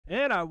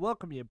And I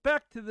welcome you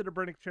back to the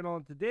Debrinick channel,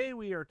 and today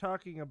we are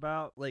talking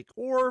about Lake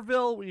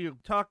Oroville. We are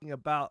talking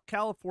about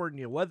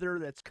California weather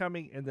that's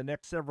coming in the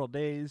next several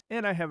days,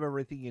 and I have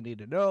everything you need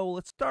to know.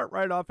 Let's start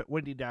right off at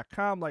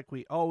windy.com like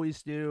we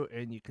always do,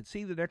 and you can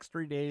see the next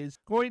 3 days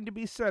going to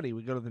be sunny.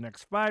 We go to the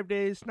next 5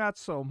 days, not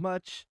so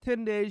much.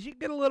 10 days, you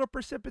get a little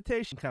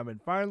precipitation coming.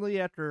 Finally,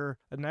 after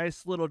a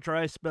nice little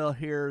dry spell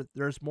here,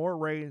 there's more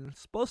rain. It's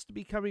supposed to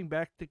be coming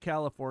back to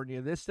California.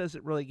 This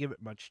doesn't really give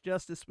it much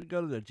justice. We go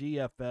to the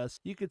GFS.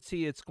 You can see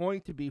it's going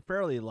to be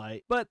fairly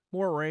light, but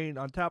more rain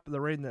on top of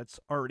the rain that's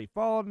already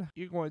fallen.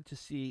 You're going to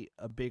see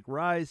a big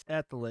rise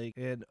at the lake,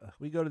 and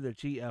we go to the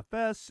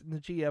GFS, and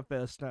the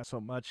GFS not so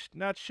much,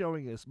 not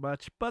showing as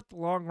much, but the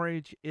long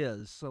range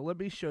is. So let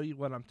me show you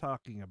what I'm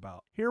talking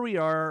about. Here we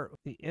are,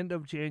 the end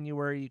of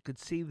January. You could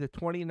see the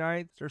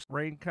 29th, there's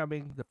rain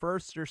coming. The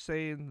 1st, they're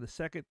saying the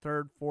 2nd,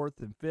 3rd, 4th,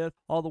 and 5th,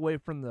 all the way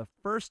from the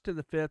 1st to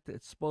the 5th,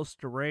 it's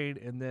supposed to rain,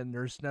 and then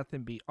there's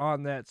nothing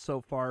beyond that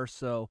so far.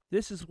 So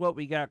this is what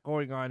we got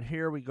going on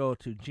here. We go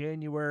to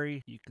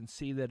January. You can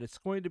see that it's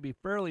going to be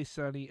fairly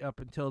sunny up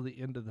until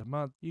the end of the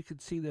month. You can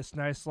see this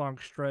nice long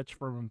stretch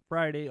from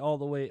Friday all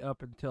the way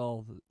up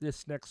until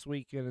this next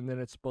weekend, and then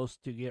it's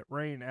supposed to get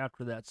rain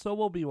after that. So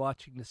we'll be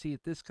watching to see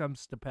if this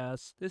comes to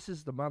pass. This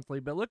is the monthly,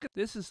 but look at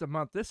this is the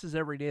month. This is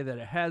every day that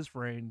it has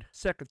rained.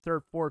 2nd,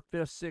 3rd, 4th,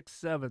 5th, 6th,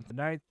 7th, the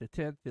 9th, the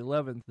 10th, the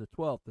 11th, the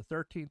 12th, the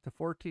 13th, the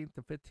 14th,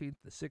 the 15th,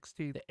 the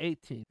 16th, the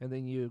 18th, and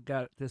then you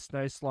got this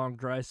nice long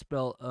dry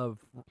spell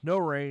of no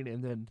rain,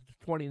 and then the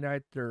 29th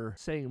they're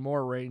saying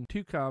more rain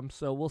to come,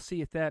 so we'll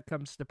see if that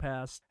comes to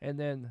pass. And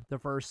then the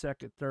 1st,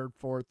 2nd, 3rd,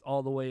 4th,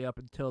 all the way up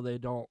until they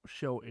don't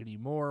show any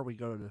more. We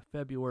go to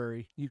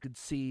February. You can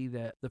see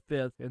that the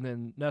 5th, and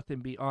then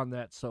nothing beyond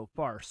that so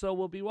far. So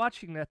we'll be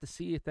watching that to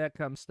see if that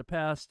comes to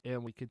pass,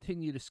 and we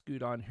continue to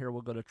scoot on here.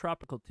 We'll go to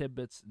Tropical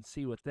Tidbits and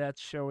see what that's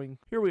showing.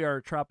 Here we are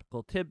at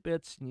Tropical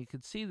Tidbits, and you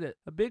can see that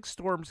a big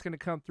storm is going to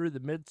come through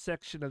the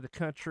midsection of the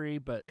country,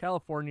 but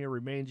California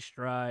remains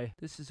dry.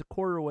 This is a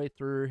quarter way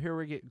through. Here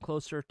we're getting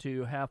closer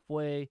to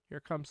halfway. Here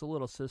comes a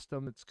little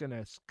system. It's going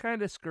to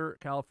kind of skirt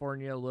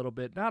California a little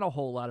bit. Not a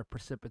whole lot of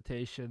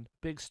precipitation.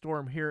 Big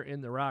storm here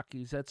in the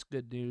Rockies. That's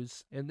good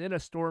news. And then a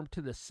storm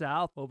to the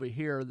south over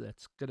here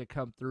that's going to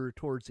come through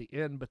towards the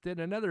end, but then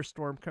another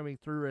storm coming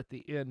through at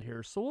the end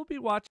here. So we'll be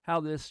watching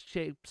how this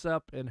shapes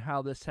up and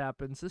how this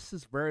happens. This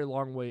is a very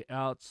long way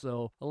out,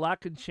 so a lot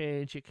can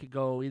change. It could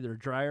go either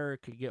drier,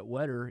 it could get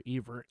wetter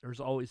even. There's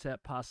always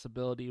that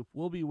possibility.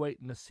 We'll be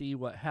waiting to see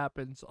what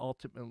happens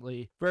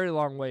ultimately. Very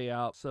long way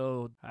out,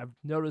 so I've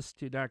noticed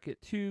to not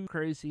get too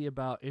crazy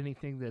about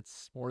anything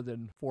that's more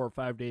than 4 or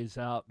 5 days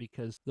out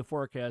because the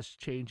forecast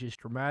changes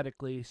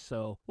dramatically.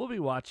 So we'll be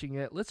watching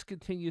it. Let's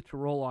continue to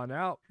roll on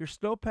out. Your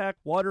snowpack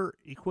water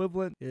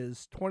equivalent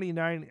is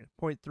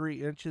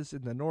 29.3 inches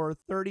in the north,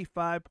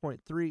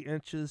 35.3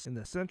 inches in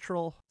the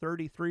central,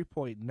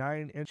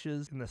 33.9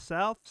 inches in the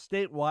south.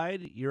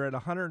 Statewide, you're at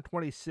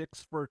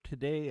 126 for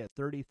today at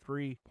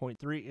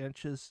 33.3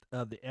 inches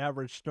of the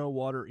average snow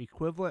water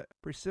equivalent.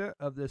 Percent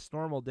of this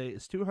normal day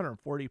is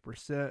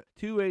 240%,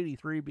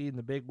 283 being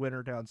the big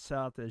winner down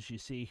south as you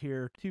see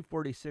here,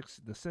 246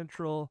 in the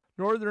central.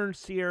 Northern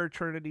Sierra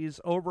Trinity's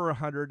over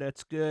 100.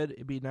 That's good.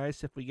 It'd be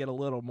nice if we get a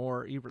little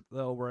more, even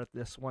though we're at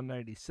this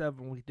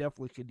 197. We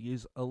definitely could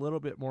use a little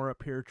bit more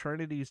up here.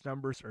 Trinity's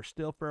numbers are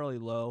still fairly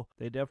low.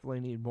 They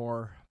definitely need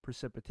more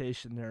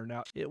precipitation there.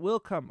 Now, it will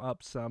come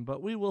up some,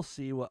 but we will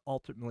see what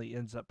ultimately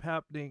ends up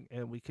happening,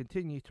 and we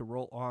continue to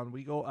roll on.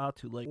 We go out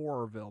to Lake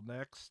Oroville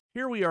next.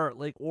 Here we are at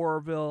Lake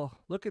Oroville.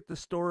 Look at the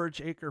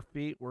storage acre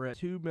feet. We're at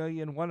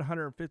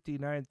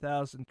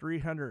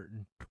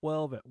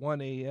 2,159,312 at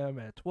 1 a.m.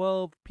 At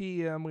 12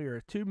 p.m., we are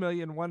at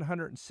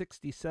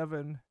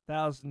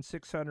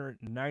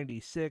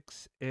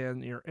 2,167,696,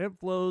 and your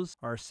inflows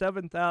are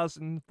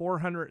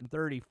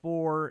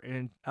 7,434,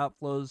 and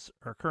outflows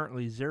are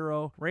currently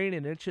 0. Rain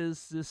in inches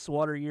this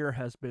water year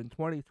has been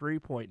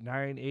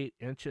 23.98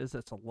 inches.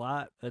 That's a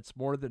lot. That's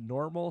more than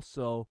normal,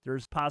 so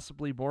there's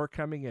possibly more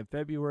coming in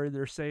February,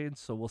 they're saying.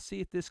 So we'll see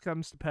if this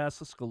comes to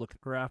pass. Let's go look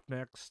at the graph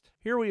next.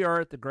 Here we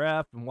are at the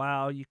graph, and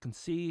wow, you can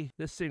see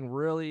this thing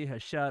really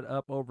has shot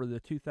up over the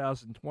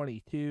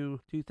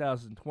 2022,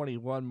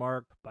 2021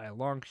 mark by a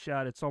long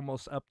shot. It's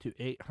almost up to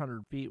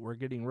 800 feet. We're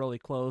getting really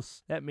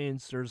close. That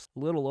means there's a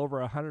little over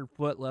 100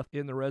 foot left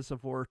in the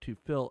reservoir to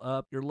fill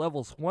up. Your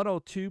level's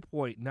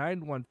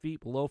 102.91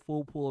 feet below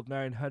full pool of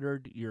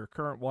 900. Your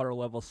current water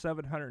level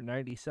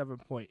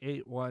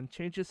 797.81.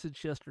 Changes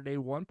since yesterday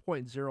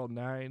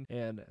 1.09,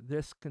 and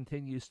this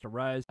continues to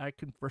rise. I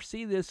can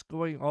foresee this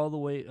going all the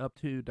way up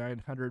to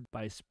 900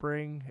 by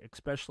spring,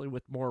 especially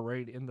with more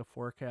rain in the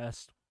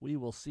forecast. We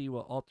will see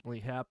what ultimately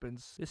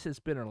happens. This has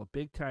been a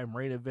big time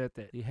rain event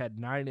that he had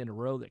 9 in a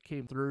row that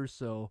came through,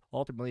 so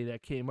ultimately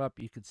that came up.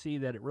 You can see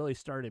that it really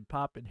started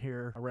popping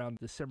here around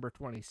December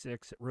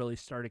 26th. It really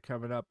started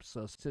coming up,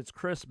 so since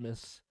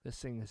Christmas this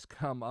thing has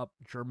come up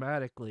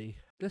dramatically.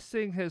 This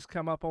thing has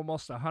come up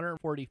almost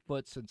 140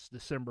 foot since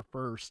December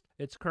 1st.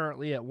 It's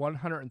currently at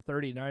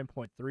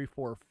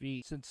 139.34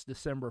 feet since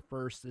December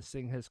 1st. This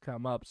thing has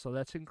come up, so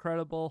that's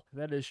incredible.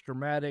 That is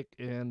dramatic,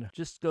 and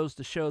just goes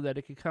to show that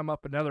it could come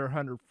up another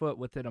 100 foot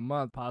within a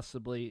month,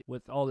 possibly,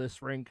 with all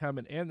this rain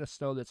coming and the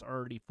snow that's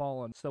already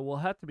fallen. So we'll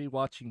have to be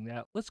watching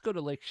that. Let's go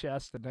to Lake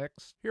Shasta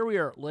next. Here we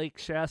are at Lake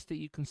Shasta.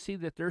 You can see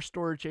that their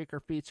storage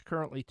acre feet is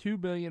currently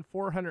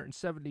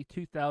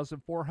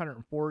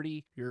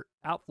 2,472,440. Your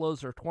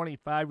outflows are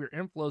 25. Your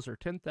inflows are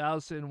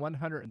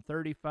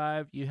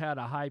 10,135. You had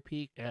a high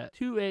peak at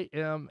 2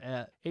 a.m.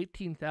 at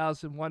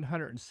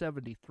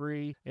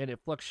 18,173, and it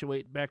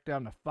fluctuated back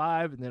down to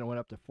 5, and then it went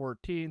up to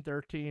 14,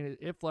 13.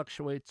 It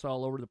fluctuates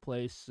all over the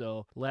place.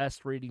 So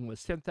last reading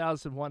was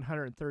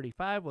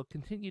 10,135. We'll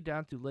continue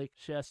down to Lake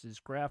Shasta's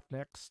graph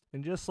next.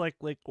 And just like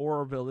Lake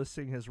Oroville, this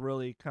thing has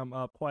really come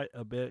up quite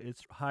a bit.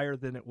 It's higher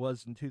than it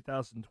was in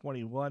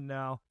 2021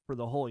 now. For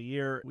the whole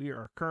year, we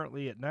are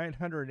currently at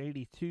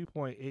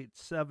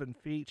 982.87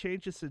 feet.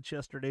 Changes since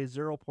yesterday,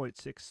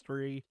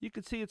 0.63. You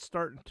can see it's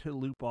starting to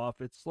loop off.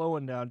 It's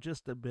slowing down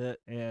just a bit,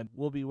 and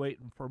we'll be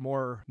waiting for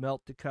more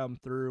melt to come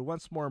through.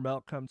 Once more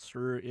melt comes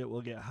through, it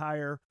will get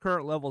higher.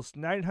 Current level is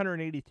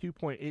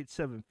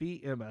 982.87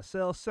 feet.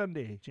 MSL,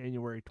 Sunday,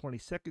 January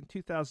 22nd,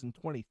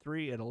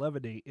 2023 at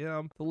 11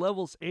 a.m. The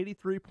level is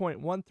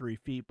 83.13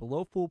 feet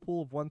below full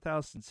pool of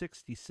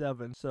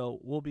 1,067. So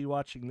we'll be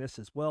watching this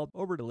as well.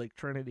 Over to Lake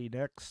Trinity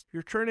next.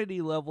 Your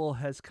Trinity level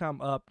has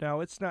come up.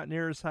 Now, it's not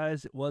near as high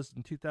as it was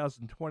in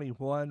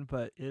 2021,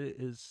 but it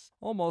is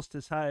almost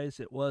as high as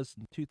it was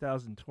in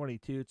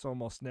 2022. It's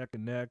almost neck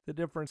and neck. The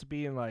difference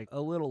being like a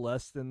little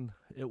less than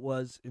it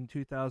was in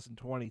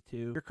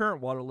 2022. Your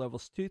current water level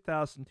is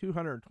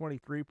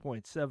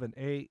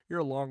 2,223.78. You're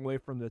a long way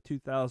from the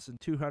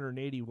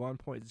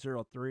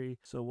 2,281.03.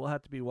 So we'll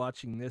have to be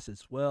watching this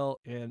as well.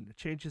 And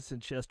changes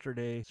since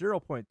yesterday,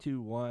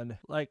 0.21.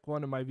 Like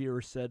one of my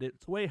viewers said,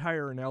 it's way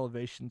higher in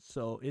elevation,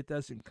 so it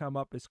doesn't come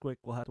up as quick.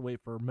 We'll have to wait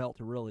for melt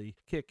to really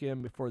kick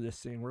in before this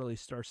thing really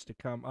starts to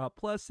come up.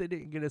 Plus, they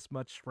didn't get as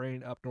much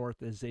rain up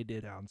north as they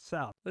did down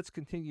south. Let's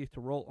continue to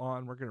roll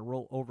on. We're going to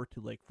roll over to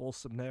Lake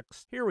Folsom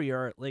next. Here we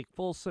are at Lake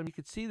Folsom. You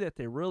can see that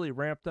they really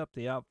ramped up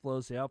the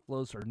outflows. The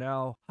outflows are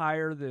now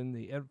higher than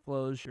the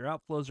inflows. Your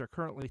outflows are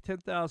currently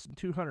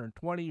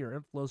 10,220. Your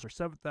inflows are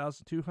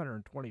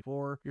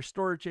 7,224. Your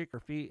storage acre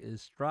feet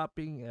is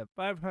dropping at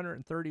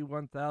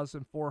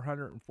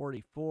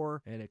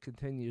 531,444, and it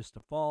continues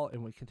to fall,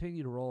 and we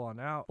continue to roll on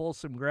out.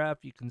 Folsom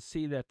graph, you can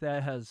see that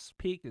has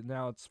peaked, and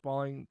now it's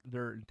falling.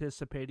 They're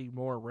anticipating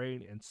more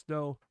rain and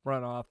snow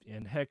runoff,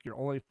 and heck, you're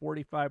only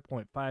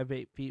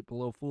 45.58 feet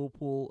below full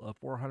pool of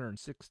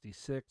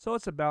 466. So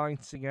it's a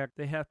balancing act.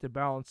 They have to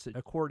balance it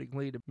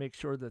accordingly to make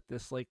sure that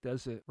this lake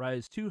doesn't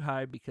rise too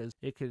high, because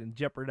it can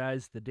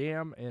jeopardize the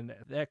dam, and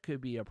that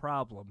could be a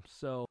problem.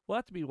 So we'll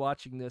have to be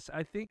watching this.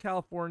 I think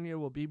California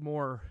will be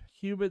more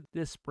humid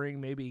this spring,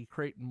 maybe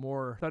creating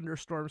more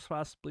thunderstorms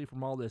possibly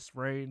from all this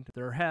rain.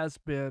 There has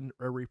been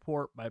a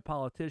report by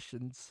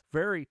politicians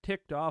very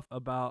ticked off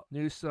about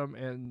Newsom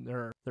and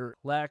their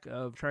lack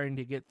of trying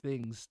to get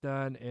things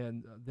done,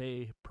 and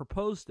they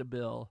proposed a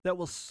bill that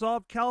will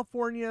solve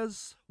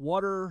California's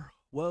water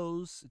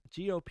woes.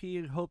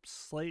 GOP hopes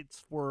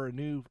slates for a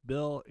new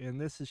bill,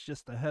 and this is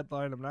just a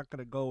headline. I'm not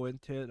going to go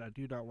into it. I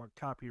do not want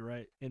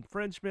copyright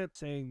infringement,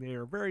 saying they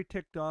are very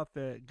ticked off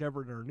at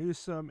Governor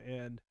Newsom,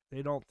 and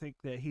they don't think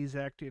that he's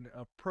acting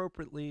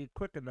appropriately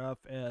quick enough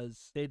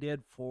as they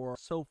did for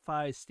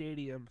SoFi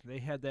Stadium. They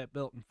had that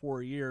built in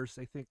 4 years.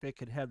 They think they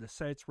could have the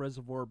Sites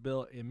Reservoir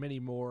built and many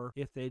more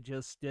if they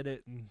just did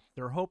it. And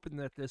they're hoping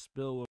that this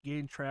bill will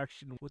gain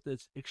traction with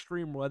this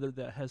extreme weather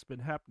that has been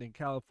happening in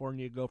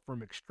California, go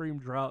from extreme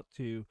drought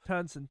to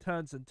tons and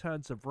tons and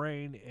tons of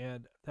rain.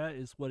 And that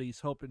is what he's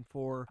hoping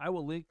for. I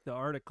will link the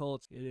article.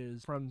 It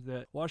is from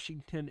the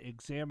Washington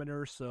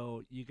Examiner,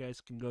 so you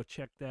guys can go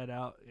check that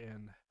out.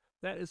 And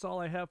that is all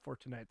I have for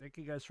tonight. Thank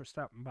you guys for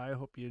stopping by. I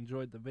hope you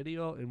enjoyed the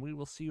video, and we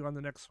will see you on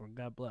the next one.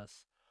 God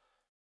bless.